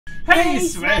Hey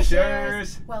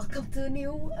Smashers! Welcome to a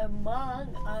new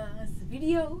Among Us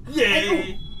video.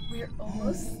 Yay! And, we're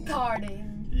almost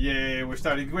starting. Yay, we're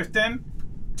starting with 10,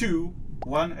 2,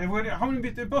 1. And how many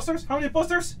imposters? How many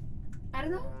imposters? I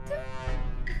don't know. 2.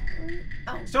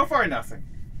 Oh. So far, nothing.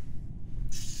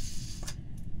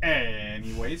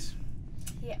 Anyways.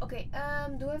 Yeah, okay.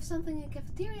 Do we have something in the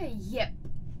cafeteria? Yep.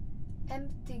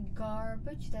 Empty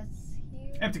garbage, that's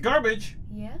here. Empty garbage?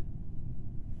 Yeah.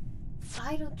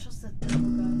 I don't trust that little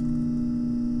guy.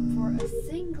 For a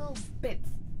single bit.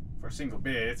 For a single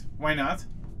bit? Why not?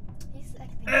 He's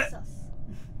acting sus.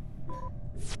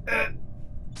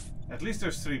 At least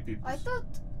there's 3 people. I thought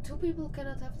 2 people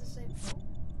cannot have the same. Oh.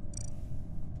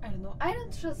 I don't know. I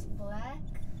don't trust Black.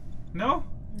 No?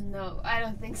 No, I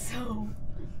don't think so.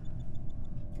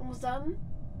 Almost done?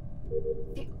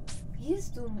 He's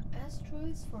doing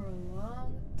asteroids for a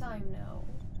long time now.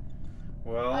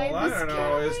 Well, I don't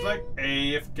know. It's like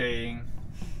AFKing.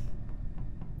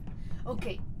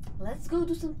 Okay, let's go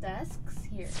do some tasks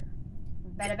here.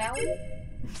 Bada bow.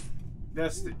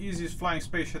 That's the easiest flying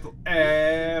space shuttle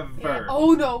ever. Yeah.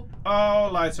 Oh no! Oh,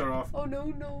 lights are off. Oh no,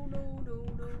 no, no, no,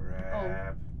 no.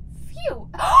 Crap. Oh. Phew!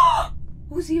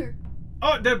 Who's here?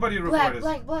 Oh, dead body reported.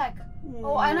 Black. Ooh.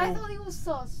 Oh, and I thought he was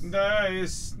sus. That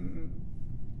is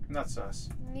not sus.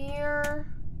 Near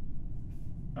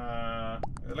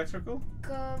electrical?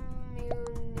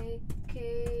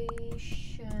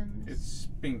 Communications. It's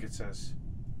pink, it says.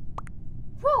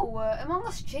 Whoa, Among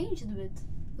Us changed a bit.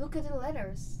 Look at the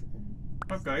letters.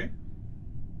 Okay.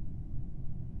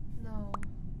 No.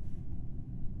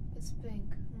 It's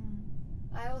pink.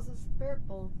 I was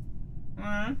purple.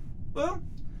 Well,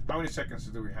 how many seconds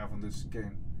do we have on this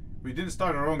game? We didn't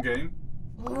start our own game.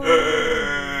 He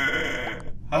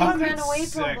ran away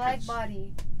from a black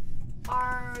body.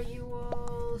 Are you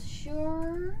all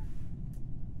sure?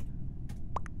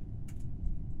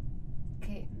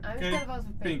 Okay, I'm just gonna vote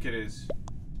for pink. Pink it is.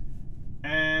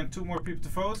 And 2 more people to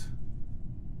vote?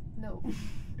 No.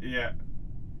 Yeah.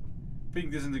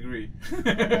 Pink doesn't agree.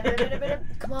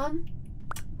 Come on.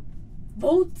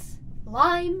 Vote.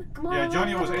 Lime. Come on. Yeah,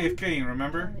 Johnny was AFKing,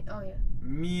 remember? Oh yeah.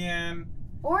 Me and...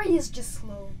 Or he's just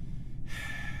slow.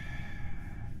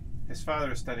 His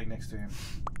father is standing next to him.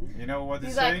 You know what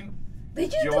he's like, saying?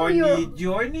 Did you do your...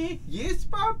 Johnny? Yes,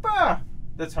 Papa!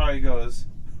 That's how he goes.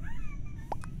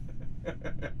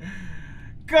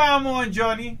 Come on,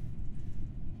 Johnny.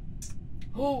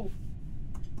 Oh.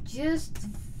 Just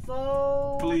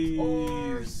vote Please.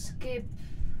 or skip.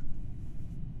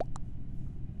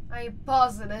 Are you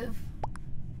positive?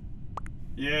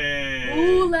 Yay!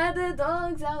 Who let the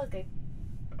dogs out? Okay.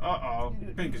 Uh-oh.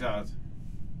 Pink is out.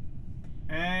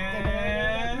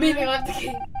 And... Maybe left the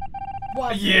game.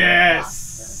 What? Yes!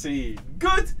 See.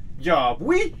 Good job.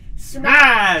 We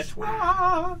smashed!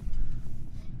 I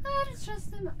don't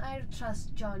trust him. I don't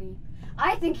trust Johnny.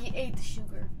 I think he ate the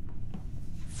sugar.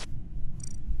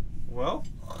 Well?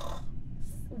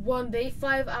 1 day,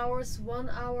 5 hours, 1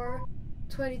 hour,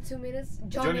 22 minutes.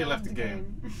 Johnny left the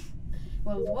game.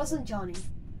 Well, it wasn't Johnny.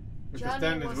 Because Johnny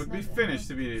then it would be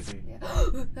finished immediately. Yeah.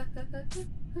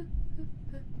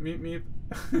 Meep meep.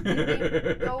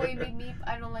 Meep. Go away, meep meep.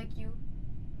 I don't like you.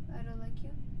 I don't like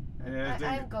you. Yeah,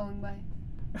 I'm going by.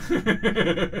 I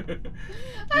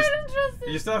I don't trust him.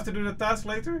 You still have to do the task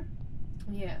later?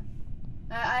 Yeah.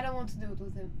 I don't want to do it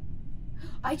with him.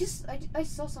 I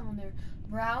saw someone there.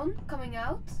 Brown coming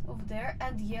out over there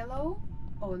and yellow.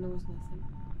 Oh no, it's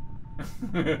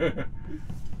nothing.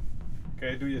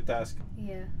 Okay, do your task.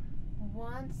 Yeah.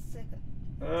 1 second.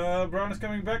 Brown is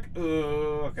coming back.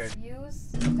 Okay.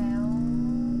 Use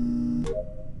down.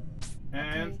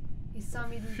 And okay. He saw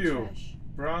me do phew. trash.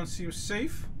 Brown seems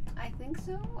safe. I think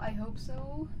so. I hope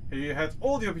so. He had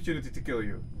all the opportunity to kill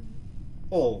you.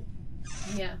 All.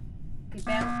 Yeah. Okay,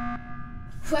 bam.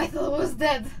 I thought it was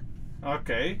dead.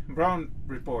 Okay. Brown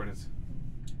reported.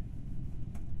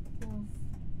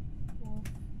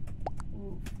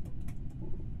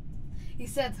 He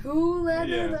said, "Who let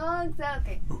the dogs out?"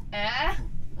 Okay.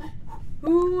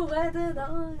 Who let the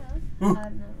dogs out? I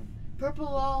don't know. Purple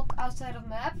walk outside of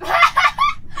map.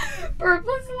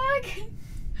 Purple's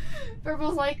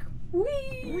like,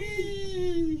 wee.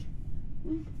 Wee.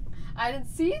 I didn't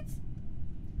see it,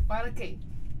 but okay.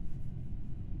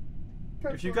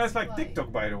 Purple's If you guys like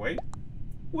TikTok, by the way,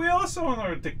 we also on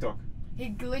our TikTok. He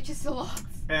glitches a lot.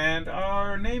 And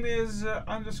our name is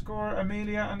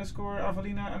 _Amelia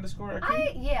 _Avelina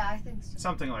 _Aki. Yeah, I think so.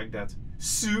 Something like that.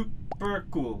 Super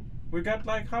cool. We got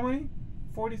like how many?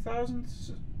 40,000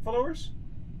 followers?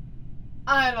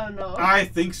 I don't know. I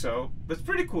think so. That's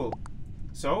pretty cool.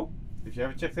 So, if you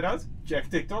haven't checked it out, check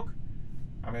TikTok.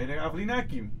 Amelia, Avelina,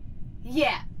 Akim.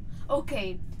 Yeah.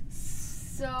 Okay.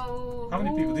 So. How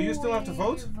many people? Do you still have to who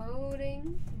vote?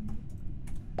 Voting.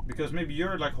 Because maybe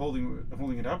you're like holding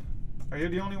it up. Are you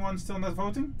the only one still not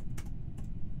voting?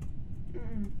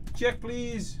 Check,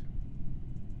 please.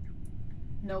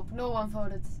 Nope, no one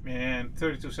voted. Man,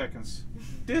 32 seconds.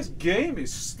 This game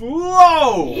is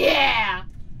slow! Yeah!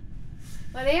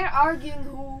 But they're arguing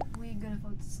who we're gonna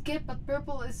vote. Skip, but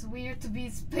purple is weird to be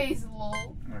space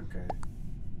lol. Okay.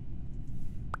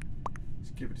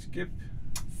 Skip it, skip.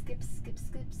 Skip, skip,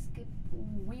 skip, skip.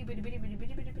 Wee bitty bitty bitty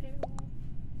bitty bitty bitty.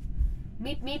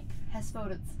 Meep Meep has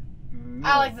voted. No.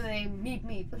 I like the name Meep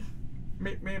Meep.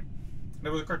 Meep, meep.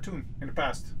 There was a cartoon in the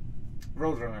past.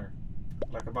 Roadrunner.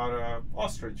 Like about a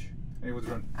ostrich. And he would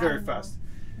run very fast.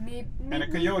 Meep, meep, And a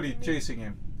coyote meep, chasing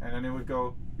him. And then it would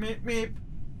go meep meep.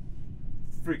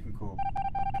 Freaking cool.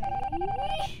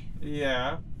 Okay.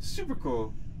 Yeah, super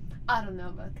cool. I don't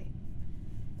know, but okay.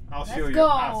 I'll Let's show you go.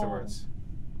 afterwards.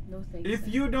 No thanks. If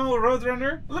you know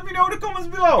Roadrunner, let me know in the comments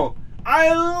below.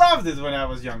 I loved it when I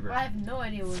was younger. I have no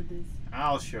idea what it is.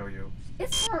 I'll show you.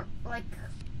 It's for like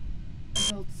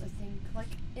adults, I think. Like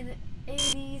in the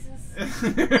 80s and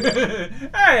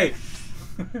stuff. Hey!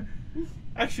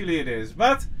 Actually it is,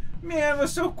 but man, it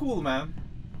was so cool, man.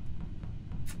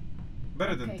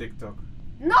 Better than Okay. TikTok.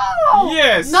 No!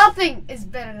 Yes! Nothing is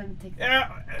better than TikTok. Yeah.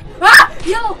 Ah!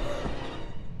 Yo!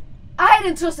 I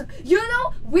didn't trust him. You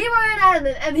know, we were in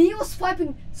Admin and he was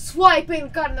swiping the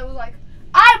card and I was like,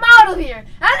 I'm out of here!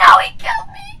 And now he killed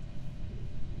me!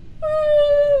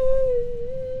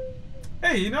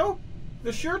 Hey, you know,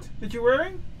 the shirt that you're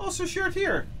wearing, also shirt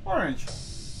here, orange.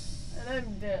 And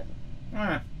I'm dead.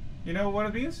 Ah, you know what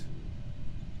it means?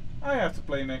 I have to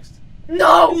play next.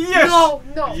 No! Yes! No!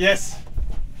 No! Yes!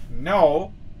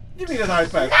 No! Give me that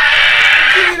iPad!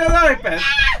 Ah! Give me that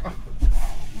iPad!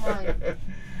 Mine.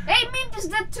 Hey, Meep is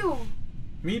dead too!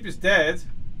 Meep is dead.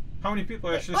 How many people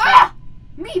actually Ah!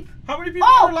 Meep! How many people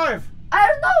Oh! are alive? I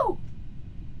don't know!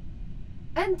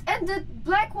 And the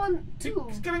black one too.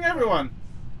 He's killing everyone.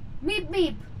 Meep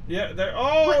Meep. Yeah, they're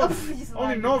Wait, oh, he's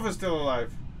only alive. Nova's still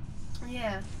alive.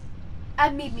 Yeah.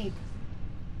 And Meep Meep.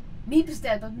 Meep is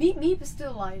dead, but Meep Meep is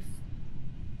still alive.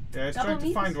 Yeah, he's Double trying to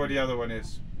Meep find is- where the other one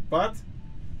is. But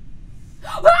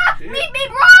Ah! Yeah. Meep Meep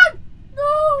run!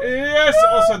 No! yes, No!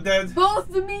 also dead. Both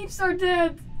the Meeps are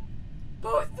dead.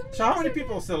 Both the Meeps So how many are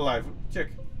people are still alive? Check.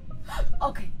 dead.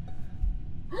 Okay.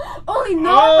 Only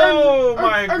No Oh, and,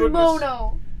 my and goodness.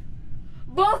 Mono.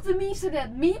 Both the Meeps are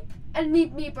dead. Meep and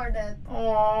Meep Meep are dead.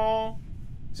 Oh,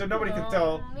 so nobody can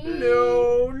tell. Lonely.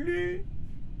 Lonely.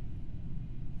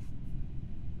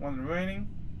 One remaining.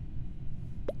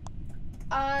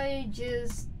 I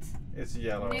just It's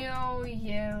yellow. knew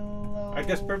yellow. I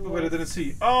guess purple, but I didn't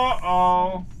see.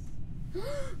 Oh.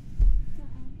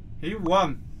 He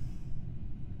won.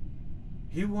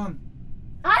 He won.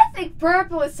 I think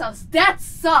purple is sus. That's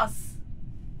sus.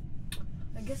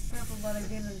 I guess purple, but I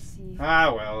didn't see.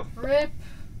 Ah well. Rip.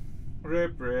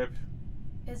 Rip, rip.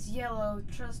 It's yellow.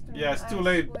 Trust me. Yeah, it's too I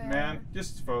late, swear. man.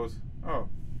 Just vote. Oh.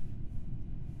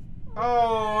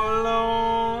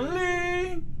 Oh,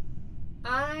 lonely.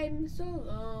 I'm so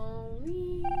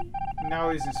lonely. Now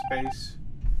he's in space.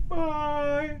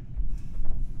 Bye.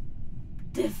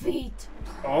 Defeat.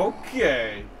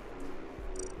 Okay.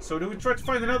 So do we try to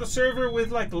find another server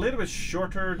with like a little bit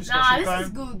shorter discussion Nah, time? this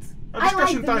is good.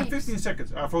 Discussion I like time the 15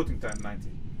 seconds. Voting time 90.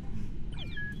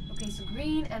 Okay, so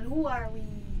green, and who are we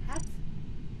at?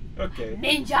 Okay.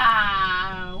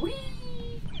 Ninja! Whee!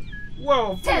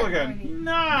 Whoa, full 10 again. already.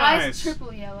 Nice. Nice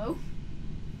triple yellow.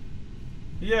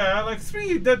 Yeah, like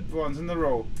 3 dead ones in a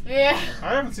row. Yeah.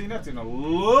 I haven't seen that in a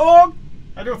long.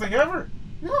 I don't think ever.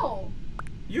 No.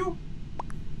 You?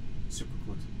 Super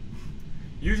good.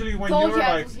 Usually when Told you're you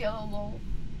I like, was yellow, lol.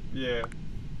 yeah.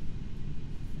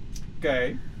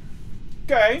 Okay.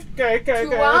 Okay. Two,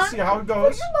 Let's see how it goes.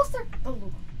 Where's your monster? Oh,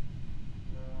 look.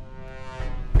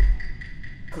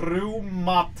 Crew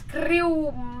mat.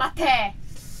 Crew mate.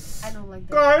 I don't like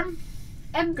that. Okay.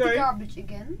 Empty Okay. garbage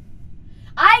again.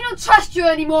 I don't trust you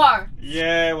anymore.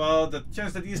 Yeah, well, the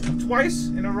chance that he's twice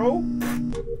in a row,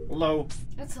 low.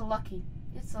 It's a lucky.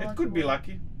 It's a lucky. It could be one.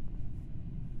 lucky.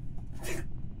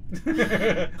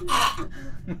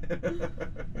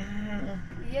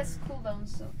 Yes, cooldown.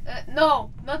 So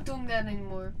no, not doing that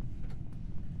anymore.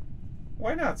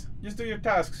 Why not? Just do your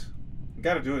tasks. You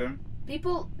gotta do them.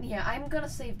 People, yeah, I'm gonna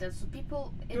save that. So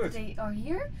people, Do if it. they are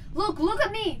here, look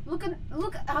at me. Look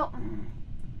how.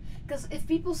 Because if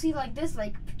people see like this,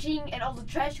 like ching and all the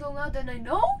trash going out, then I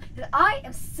know that I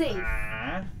am safe.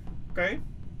 Ah, okay.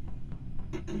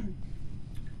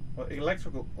 Well,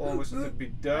 electrical always has to be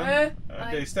done.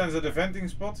 They stands at the venting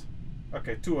spot.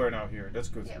 Okay, 2 are now here. That's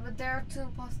good. Yeah, but there are 2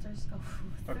 imposters. Oh,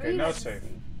 Okay, 3, now let's it's safe. see.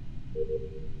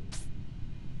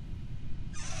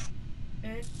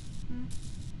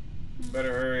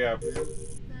 Better hurry up.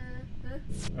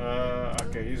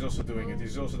 Okay, he's also doing it.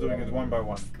 He's also doing it one by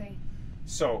one. Okay.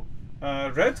 So,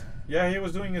 red. Yeah, he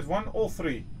was doing it all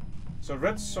 3. So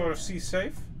red sort of sees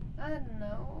safe. I don't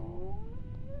know.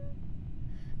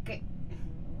 Okay.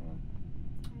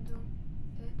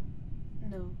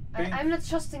 No. I'm not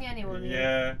trusting anyone.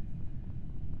 Yeah.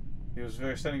 He was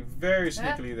standing very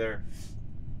sneakily there.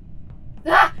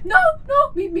 Ah! No!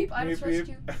 No! Meep meep, I don't trust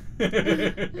you.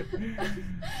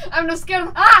 I'm not scared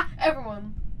of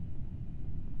everyone.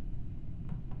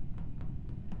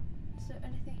 Is there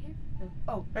anything here? No.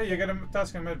 Oh. Hey, you got a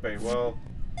task in medbay. Well,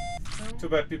 too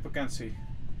bad people can't see.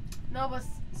 No, but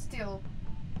still.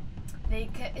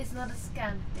 It's not a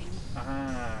scan thing.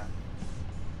 Ah.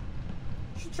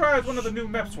 Should try out one of the new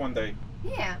maps one day.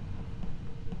 Yeah.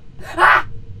 Ah!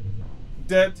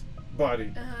 Dead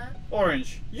body. Uh-huh.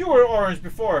 Orange. You were orange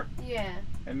before. Yeah.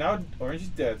 And now orange is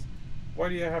dead. Why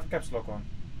do you have caps lock on?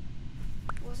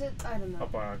 Was it? I don't know.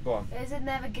 Go on. Is it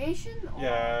navigation? Or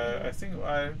Yeah, I think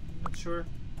I'm not sure.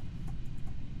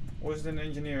 Was it in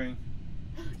engineering?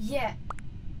 Yeah.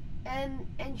 And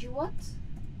you what?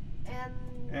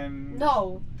 And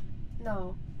no.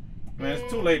 Man, it's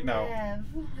too late now. Yeah,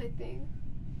 I think.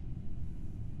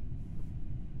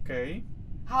 Okay.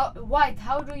 White,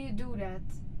 how do you do that?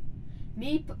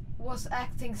 Meep was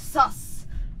acting sus.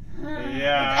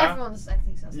 Yeah. But everyone's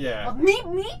acting sus. Yeah. But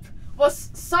Meep was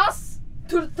sus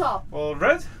to the top. Well,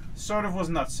 red sort of was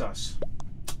not sus.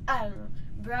 I don't know.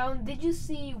 Brown, did you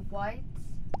see white?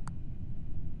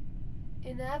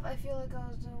 In F, I feel like I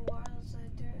was doing wild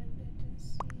outside there and I didn't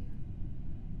see you.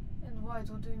 And white,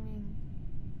 what do you mean?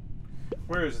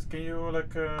 Where is it? Can you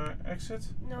like exit?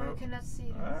 No, you cannot see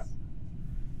it. Ah.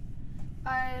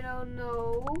 I don't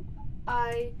know.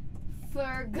 I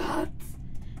forgot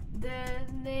the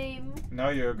name. Now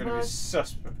you're gonna be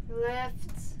suspect. Left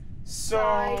So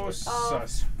side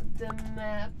sus. of the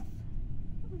map.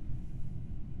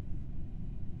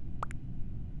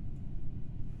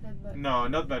 Medbay. No,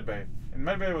 not medbay. In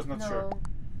medbay I was not sure.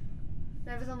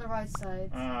 That was on the right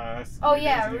side. Oh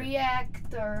yeah,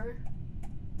 reactor.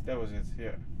 That was it.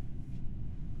 Yeah.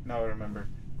 Now I remember.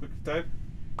 Quick type.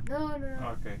 No.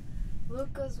 Okay.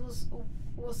 Lucas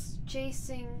was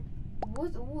chasing.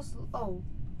 What was? Oh.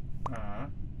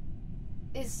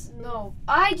 Is no.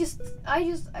 I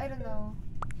don't know.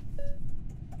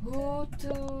 Who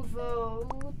to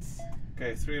vote?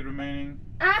 Okay, 3 remaining.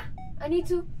 I need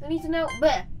to know.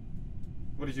 Bleh.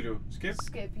 What did you do? Skip?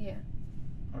 Skip, yeah.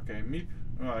 Okay, meep.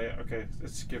 Oh yeah, okay,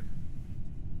 let's skip.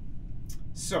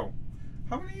 So,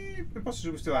 how many imposters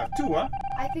do we still have? 2, huh?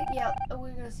 I think, yeah,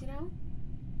 we're gonna see now.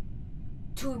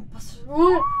 2 imposters.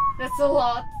 Ooh, that's a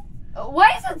lot. Why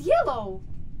is it yellow?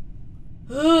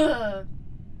 Ugh.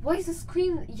 Why is the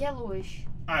screen yellowish?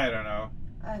 I don't know.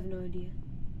 I have no idea.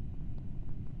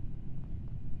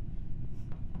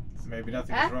 Maybe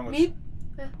nothing is wrong with me?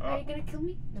 Are you gonna kill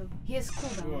me? No. He has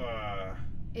cooldown.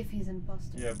 If he's an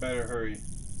imposter. Yeah, better hurry.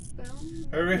 Boom.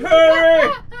 Hurry!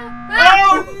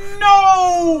 Oh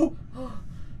no!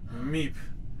 Meep.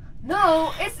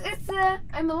 No, it's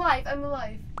I'm alive.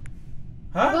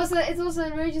 Huh? It was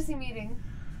an emergency meeting.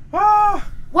 Ah!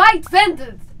 White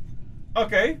vented!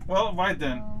 Okay, well, white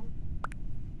then.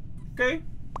 Okay.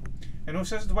 And who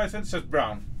says the white vent? Says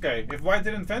brown. Okay, if white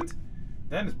didn't vent,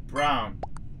 then it's brown.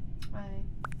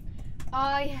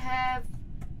 I have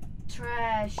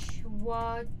trash.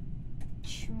 Watch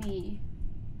me.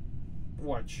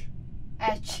 Watch.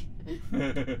 Etch.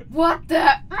 What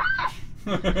the?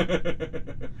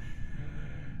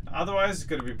 Otherwise, it's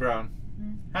gonna be brown.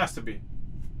 Has to be.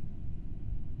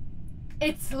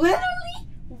 It's literally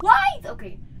white!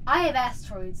 Okay, I have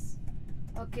asteroids.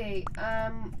 Okay,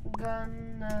 I'm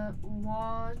gonna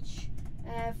watch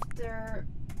after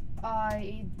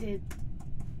I did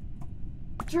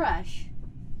trash.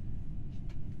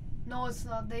 No, it's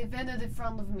not. They vented in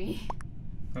front of me.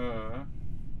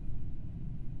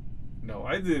 No,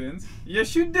 I didn't.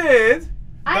 Yes, you did.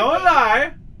 I Don't did.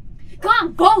 lie. Come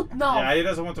on, vote now! Yeah, he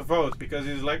doesn't want to vote because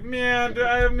he's like, man,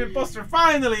 I'm an imposter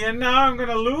finally, and now I'm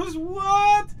gonna lose?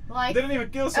 What? Like Didn't even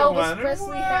kill someone. Elvis Presley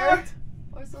what? hair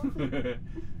or something.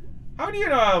 How do you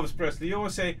know Elvis Presley? You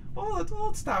always say, oh, that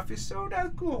old stuff is so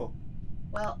that cool.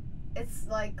 Well, it's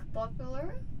like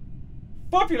popular.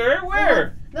 Popular?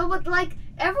 Where? No, but like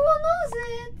everyone knows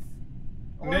it.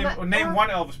 Name one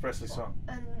Elvis Presley song.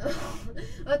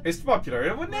 But It's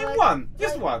popular. Well, name like- one.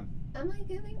 Just like- one. am I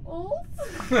getting old?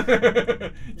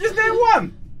 Just name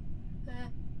one.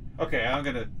 Okay, I'm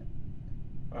gonna.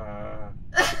 No,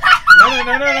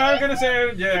 I'm gonna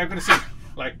say, yeah, I'm gonna say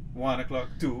like 1 o'clock,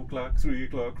 2 o'clock, 3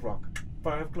 o'clock, rock,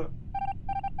 5 o'clock.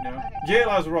 No? Okay.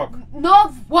 Jailhouse rock.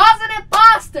 No, was an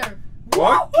imposter!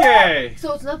 Okay!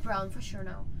 So it's not brown for sure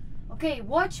now. Okay,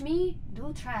 watch me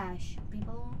do trash,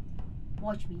 people.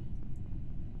 Watch me.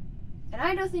 And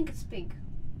I don't think it's pink.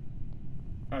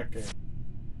 Okay.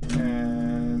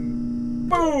 And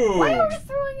boom! Why are we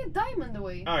throwing a diamond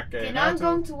away? Okay, now I'm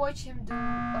going to watch him do.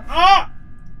 Ah!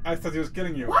 I thought he was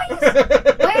killing you. Why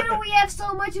do we have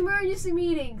so much emergency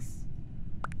meetings?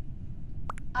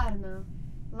 I don't know.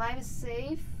 Lime is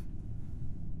safe.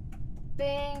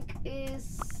 Pink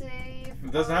is safe.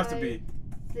 It doesn't have to be.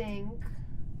 Think.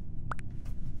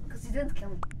 Because he didn't kill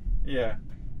me. Yeah.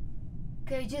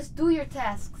 Okay, just do your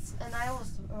tasks. And I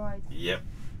was right. Yep.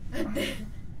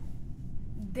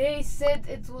 They said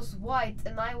it was white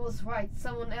and I was right.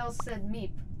 Someone else said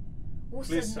meep. Who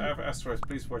Please, said I meep? have asteroids.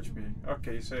 Please watch me.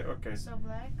 Okay, you say okay. So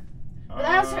black. But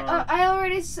I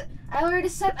already said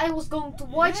I was going to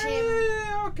watch him.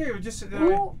 Yeah, okay, we just.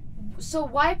 So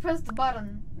why press the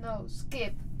button? No,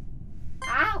 skip.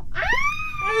 Ow! Ow!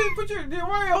 Hey,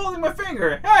 why are you holding my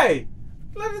finger? Hey,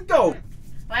 let it go.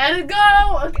 Let it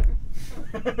go. Okay.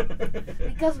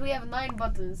 Because we have 9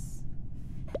 buttons.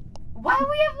 Why do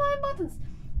we have 9 buttons?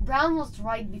 Brown was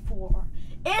right before.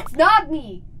 It's not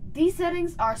me. These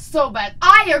settings are so bad.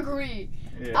 I agree.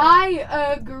 Yeah. I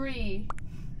agree.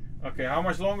 Okay, how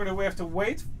much longer do we have to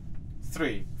wait?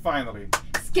 3, finally.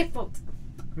 Skip vote.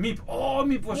 Meep. Oh,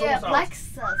 Meep was Yeah, almost black out.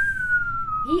 sus.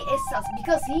 He is sus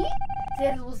because he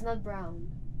said it was not brown.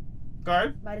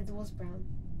 Okay. But it was brown.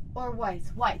 Or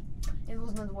white. White. It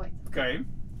was not white. Okay.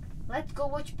 Let's go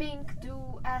watch Pink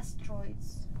do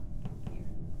asteroids. Here.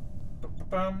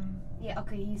 Yeah,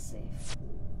 okay, he's safe.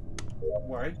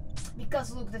 Why?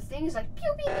 Because look, the thing is like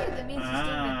pew pew pew. That means he's doing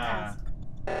the Ah. task.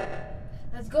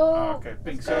 Let's go. Okay,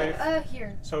 Pink Let's go. safe.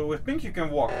 Here. So with Pink you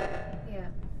can walk. Yeah.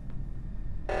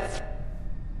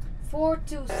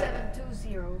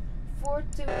 42720.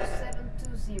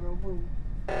 42720. Boom.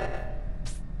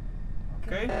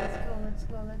 Okay. Let's go. Let's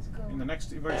go. Let's go. In the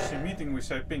next emergency meeting we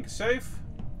say Pink is safe.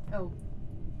 Oh.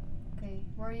 Okay.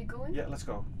 Where are you going? Yeah, let's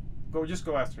go. Just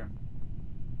go after him.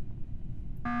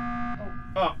 Oh.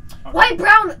 Oh. Okay. Why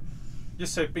brown?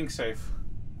 Just say Pink safe.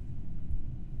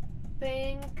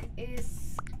 Pink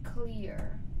is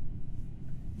clear.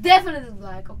 Definitely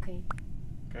black. Okay.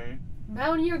 Okay.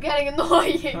 Brown, you're getting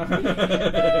annoying.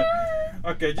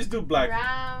 Okay, just do black.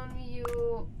 Brown,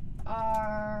 you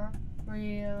are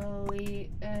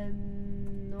really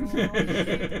annoying.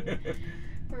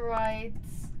 Right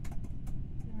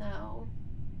now.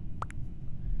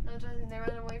 No, trusting they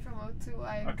ran away from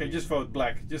O2. Okay, just vote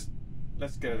black. Just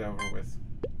let's get it over with.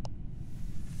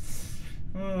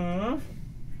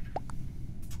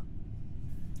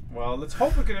 Well, let's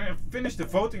hope we can finish the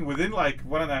voting within like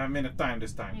 1.5 minute time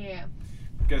this time. Yeah.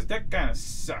 Because that kind of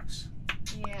sucks.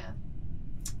 Yeah.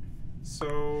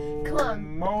 So Come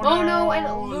on. Mono and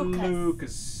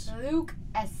Lucas.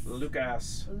 Lucas.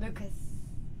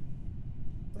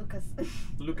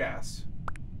 Lucas.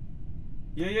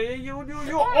 Yeah, you.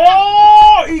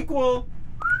 Oh, equal.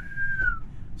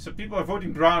 So people are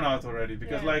voting brown out already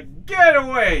because like, get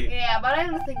away. Yeah, but I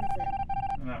don't think it's him.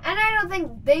 No. And I don't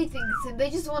think they think it's him. They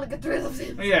just want to get rid of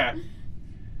him. Yeah.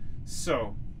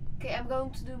 So. Okay, I'm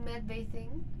going to do mad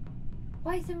bathing.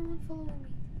 Why is everyone following me?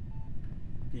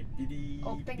 Beep, beep, beep,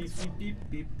 Oh, beep, Pink beep, is following. beep,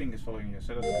 beep. Pink is following you,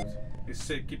 so that's good. It's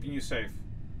keeping you safe.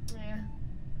 Yeah.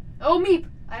 Oh, Meep!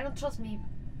 I don't trust Meep.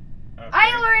 Okay.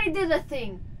 I already did a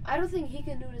thing. I don't think he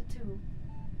can do it too.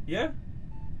 Yeah?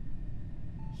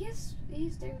 He's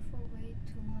there for way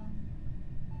too long.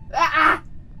 Ah!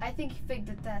 I think he faked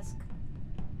the task.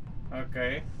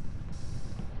 Okay.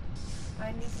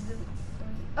 I need to do.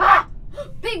 Ah!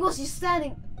 Pink was just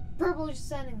standing. Purple was just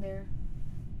standing there.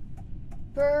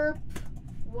 Purp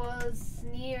was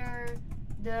near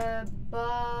the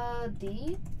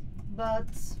body, but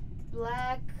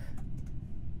black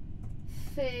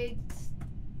faked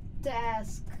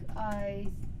task, I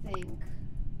think.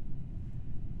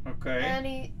 Okay. And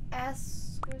he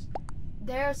asks,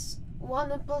 there's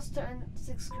 1 imposter and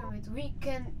 6 crewmates. We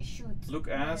can shoot. Look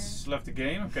Where? ass left the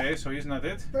game. Okay, so he's not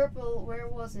it. Purple, where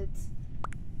was it?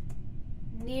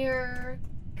 Near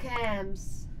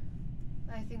cams.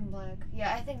 I think black.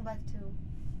 Yeah, I think black too.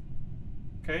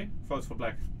 Okay, vote for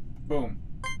black. Boom.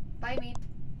 Bye, Meep.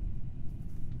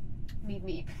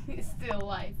 Meep. He's still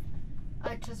alive.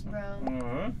 I trust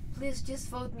brown. Please just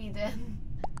vote me then.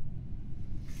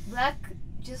 Black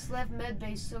just left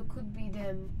medbase, so could be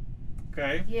them.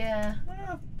 Okay. Yeah.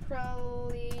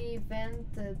 Probably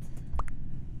vented.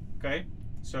 Okay.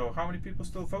 So how many people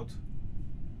still vote?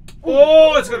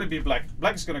 Oh, it's gonna be black.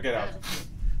 Black is gonna get out.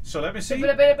 So let me see.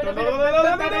 What?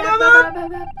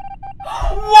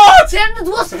 Then it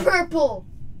was purple!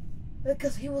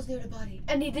 Because he was near the body.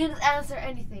 And he didn't answer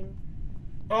anything.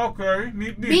 Okay,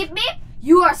 meep meep. Meep meep?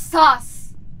 You are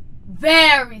sus.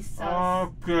 Very sus.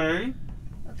 Okay.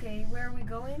 Okay, where are we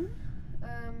going?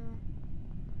 I'm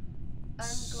going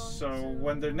So to...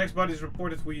 when the next body is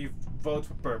reported, we vote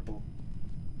for purple.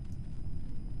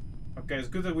 Okay, it's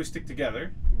good that we stick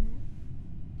together.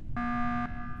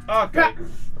 Okay,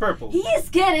 purple. He is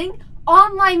getting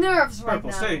on my nerves right Purple,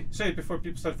 now. say it before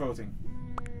people start voting.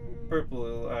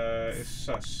 Purple is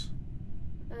sus.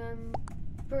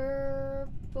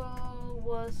 Purple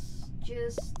was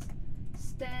just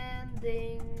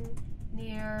standing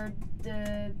near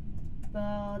the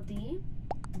body.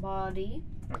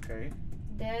 Okay.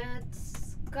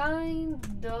 That's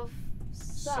kind of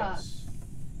sus.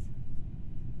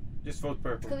 Just vote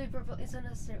purple. Could be purple, it's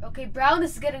unnecessary. Okay, brown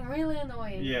is getting really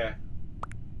annoying. Yeah.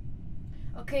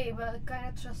 Okay, but I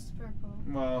kinda trust purple.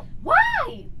 Well.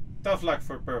 Why? Tough luck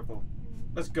for purple.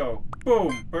 Let's go.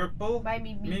 Boom, purple. Bye,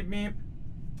 meep meep. Meep meep.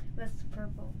 That's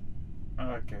purple.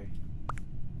 Okay.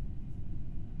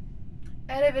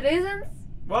 And if it isn't,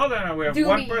 well then we have do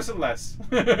one me. person less.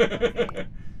 Okay.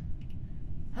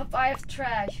 Hope I have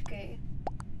trash, okay.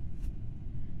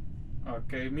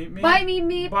 Okay, meep meep. Bye, meep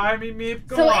meep. Bye, meep meep.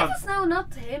 Go so on. if it's no,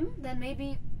 not him, then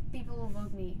maybe people will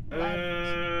vote me.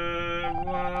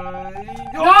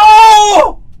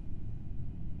 Oh!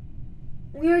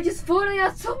 We are just voting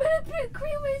out so many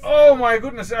crewmates. Oh my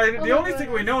goodness! The my only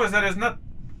thing we know is that it's not.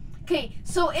 Okay,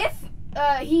 so if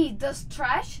he does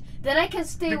trash, then I can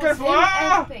stay with careful. him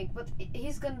Ah! and Pink. But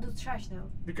he's gonna do trash now.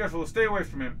 Be careful! Stay away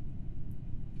from him.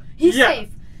 He's Yeah.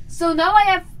 safe. So now I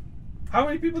have. How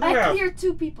many people do we I have? cleared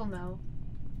 2 people now.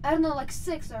 I don't know, like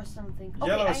 6 or something. Okay,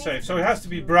 Yellow I is need safe, to so it do has to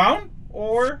be 2. brown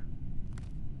or.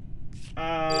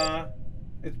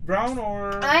 It's brown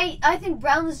or. I think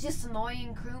brown is just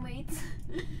annoying crewmate.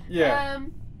 Yeah.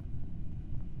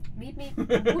 Meep meep.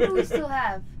 Who do we still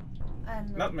have? I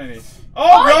don't know. Not many.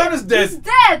 Oh, brown is dead. He's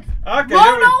dead. Okay.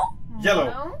 Mono. Yellow.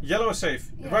 Mono? Yellow is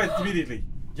safe. Yeah. Right, immediately.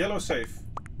 Yellow safe.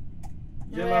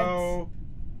 Yellow.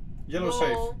 Yellow Roll.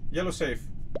 safe. Yellow safe.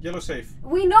 Yellow safe.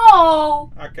 We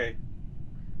know. Okay.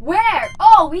 Where?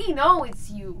 Oh, we know it's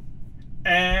you.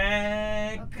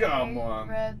 And Okay, come on.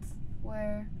 Red.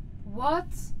 Where? What?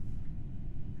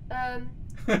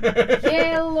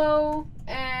 Yellow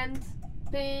and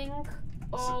pink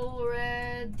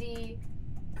already.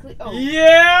 Oh.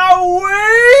 Yeah,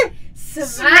 we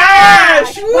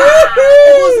Smash! Woo!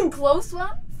 It was a close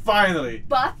one, finally.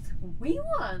 but we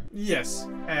won. Yes,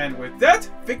 and with that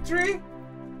victory,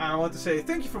 I want to say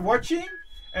thank you for watching,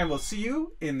 and we'll see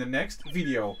you in the next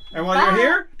video. And while you're Bye.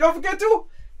 here, don't forget to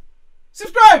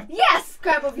subscribe! Yes,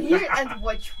 subscribe over here and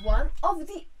watch one of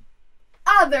the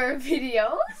other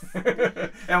videos.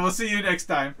 And we'll see you next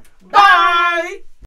time. Bye!